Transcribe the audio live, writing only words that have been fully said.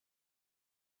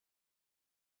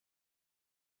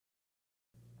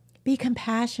Be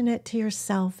compassionate to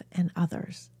yourself and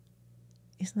others.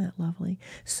 Isn't that lovely?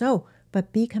 So,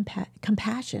 but be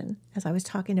compassion, as I was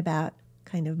talking about,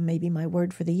 kind of maybe my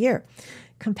word for the year,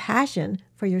 compassion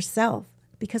for yourself,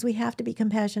 because we have to be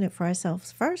compassionate for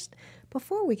ourselves first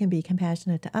before we can be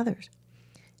compassionate to others.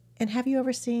 And have you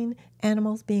ever seen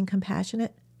animals being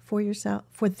compassionate for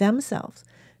themselves,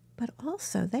 but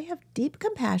also they have deep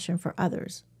compassion for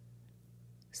others?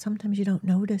 Sometimes you don't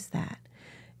notice that.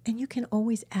 And you can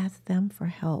always ask them for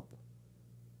help.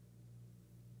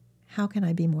 How can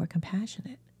I be more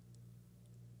compassionate?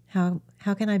 How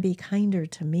can I be kinder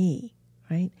to me,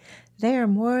 right? They are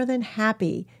more than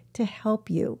happy to help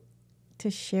you, to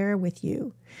share with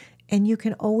you. And you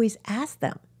can always ask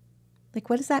them, like,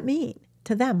 what does that mean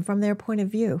to them from their point of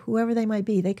view, whoever they might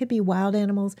be? They could be wild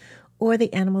animals or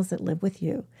the animals that live with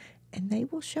you. And they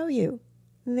will show you.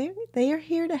 They are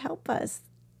here to help us.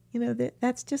 You know,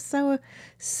 that's just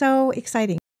so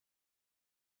exciting.